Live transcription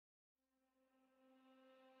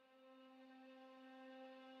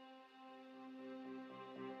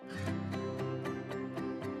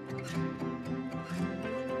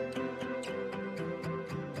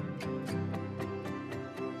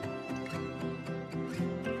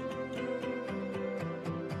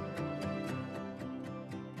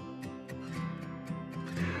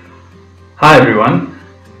Hi everyone,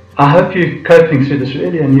 I hope you're coping through this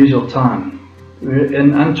really unusual time. We're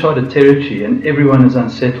in uncharted territory and everyone is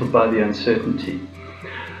unsettled by the uncertainty.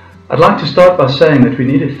 I'd like to start by saying that we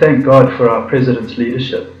need to thank God for our President's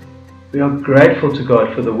leadership. We are grateful to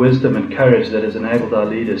God for the wisdom and courage that has enabled our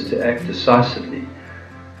leaders to act decisively.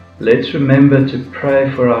 Let's remember to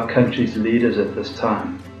pray for our country's leaders at this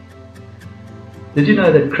time. Did you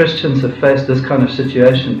know that Christians have faced this kind of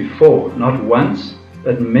situation before, not once,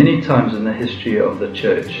 but many times in the history of the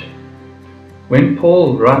church? When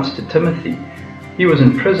Paul writes to Timothy, he was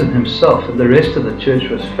in prison himself and the rest of the church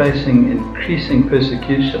was facing increasing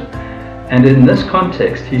persecution. And in this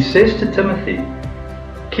context, he says to Timothy,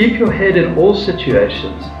 keep your head in all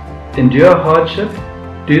situations, endure hardship,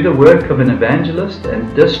 do the work of an evangelist,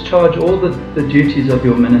 and discharge all the duties of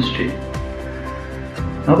your ministry.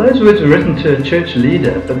 Now those words were written to a church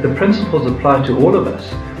leader, but the principles apply to all of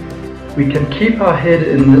us. We can keep our head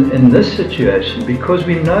in this situation because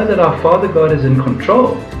we know that our Father God is in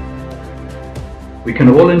control. We can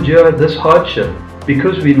all endure this hardship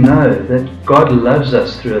because we know that God loves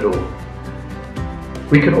us through it all.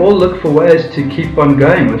 We can all look for ways to keep on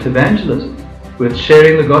going with evangelism, with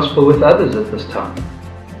sharing the gospel with others at this time.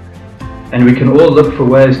 And we can all look for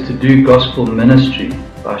ways to do gospel ministry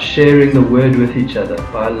by sharing the word with each other,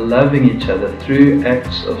 by loving each other through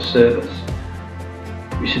acts of service.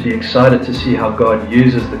 We should be excited to see how God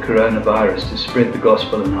uses the coronavirus to spread the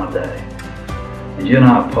gospel in our day. And you and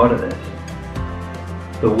I are part of that.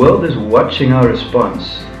 The world is watching our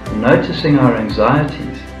response, noticing our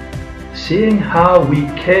anxieties, seeing how we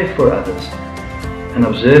care for others, and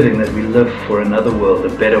observing that we live for another world, a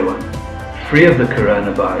better one, free of the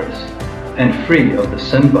coronavirus and free of the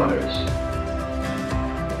sin virus.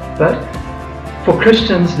 But for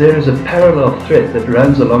Christians, there is a parallel threat that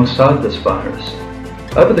runs alongside this virus.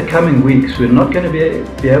 Over the coming weeks, we're not going to be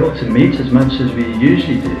able to meet as much as we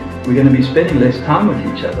usually do. We're going to be spending less time with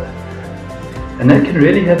each other. And that can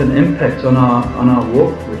really have an impact on our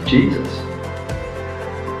walk with Jesus.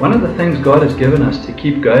 One of the things God has given us to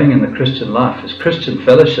keep going in the Christian life is Christian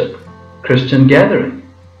fellowship, Christian gathering.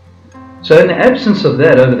 So in the absence of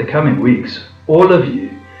that over the coming weeks, all of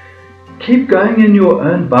you, keep going in your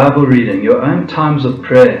own Bible reading, your own times of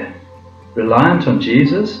prayer, reliant on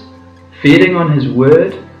Jesus, feeding on His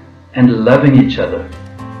Word, and loving each other.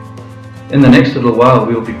 In the next little while,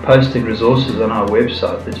 we will be posting resources on our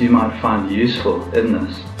website that you might find useful in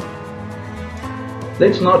this.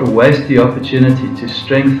 Let's not waste the opportunity to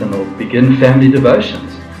strengthen or begin family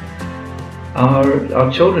devotions.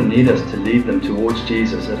 Our children need us to lead them towards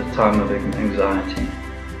Jesus at a time of anxiety.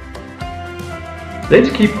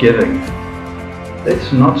 Let's keep giving.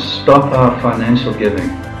 Let's not stop our financial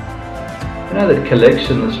giving. You know that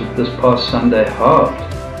collection this past Sunday halved.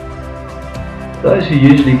 Those who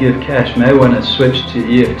usually give cash may want to switch to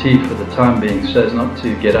EFT for the time being so as not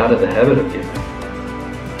to get out of the habit of giving.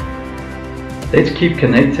 Let's keep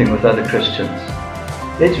connecting with other Christians.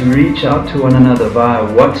 Let's reach out to one another via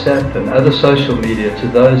WhatsApp and other social media, to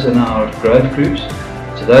those in our growth groups,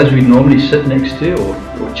 to those we normally sit next to or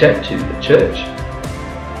chat to at church.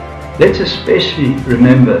 Let's especially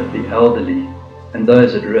remember the elderly and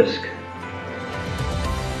those at risk.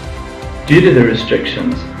 Due to the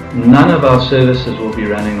restrictions, none of our services will be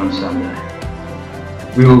running on Sunday.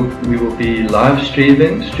 We will be live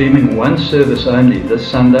streaming one service only this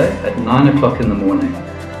Sunday at 9 o'clock in the morning.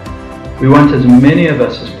 We want as many of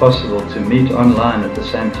us as possible to meet online at the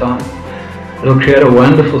same time. It'll create a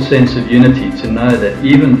wonderful sense of unity to know that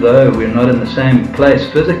even though we're not in the same place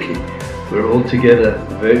physically, we're all together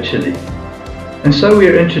virtually. And so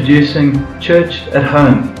we're introducing Church at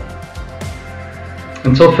Home.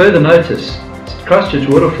 Until further notice, Christchurch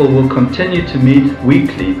Waterfall will continue to meet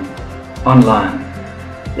weekly online.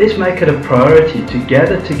 Let's make it a priority to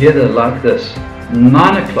gather together like this,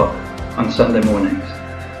 9 o'clock on Sunday mornings.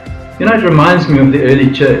 You know, it reminds me of the early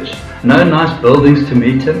church. No nice buildings to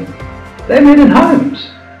meet in. They met in homes.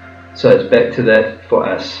 So it's back to that for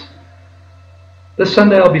us. This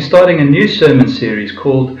Sunday I'll be starting a new sermon series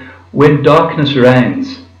called When Darkness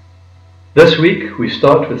Reigns. This week we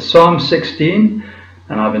start with Psalm 16,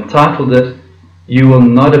 and I've entitled it, You Will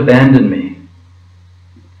Not Abandon Me.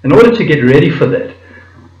 In order to get ready for that,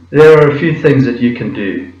 there are a few things that you can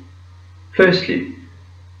do. Firstly,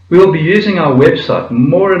 we will be using our website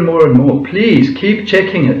more and more and more. Please keep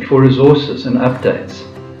checking it for resources and updates.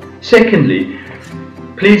 Secondly,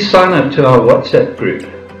 please sign up to our WhatsApp group.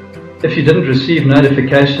 If you didn't receive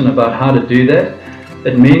notification about how to do that,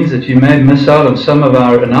 it means that you may miss out on some of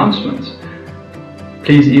our announcements.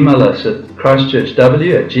 Please email us at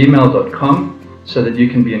christchurchw@gmail.com so that you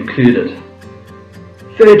can be included.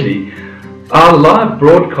 Thirdly, Our live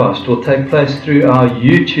broadcast will take place through our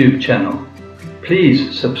YouTube channel.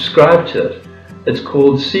 Please subscribe to it. It's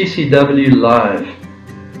called CCW Live.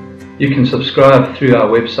 You can subscribe through our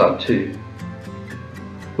website too.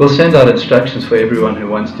 We'll send out instructions for everyone who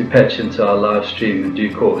wants to patch into our live stream in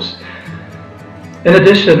due course. In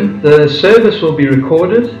addition, the service will be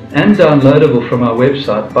recorded and downloadable from our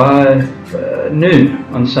website by noon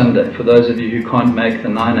on Sunday, for those of you who can't make the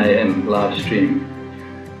 9 a.m. live stream.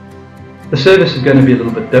 The service is going to be a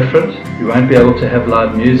little bit different. You won't be able to have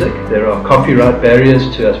live music. There are copyright barriers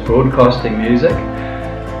to us broadcasting music.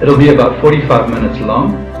 It'll be about 45 minutes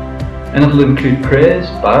long, and it'll include prayers,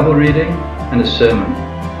 Bible reading, and a sermon.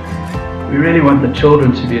 We really want the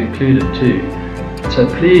children to be included too. So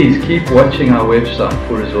please keep watching our website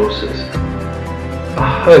for resources.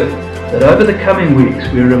 I hope that over the coming weeks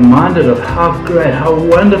we're reminded of how great, how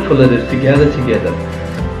wonderful it is to gather together,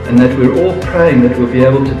 and that we're all praying that we'll be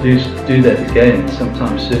able to do that again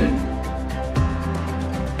sometime soon.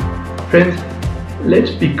 Friends,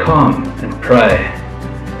 let's be calm and pray.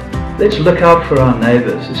 Let's look out for our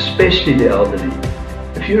neighbours, especially the elderly.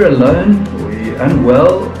 If you're alone or you're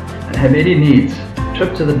unwell and have any needs, a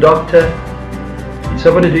trip to the doctor, need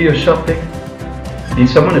someone to do your shopping, need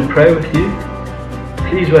someone to pray with you,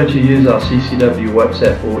 please won't you use our CCW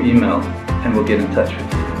WhatsApp or email and we'll get in touch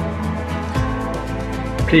with you.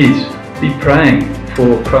 Please be praying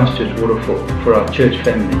for Christchurch Waterfall, for our church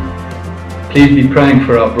family. Please be praying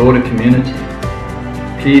for our broader community.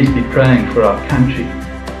 Please be praying for our country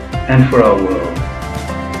and for our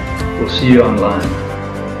world. We'll see you online.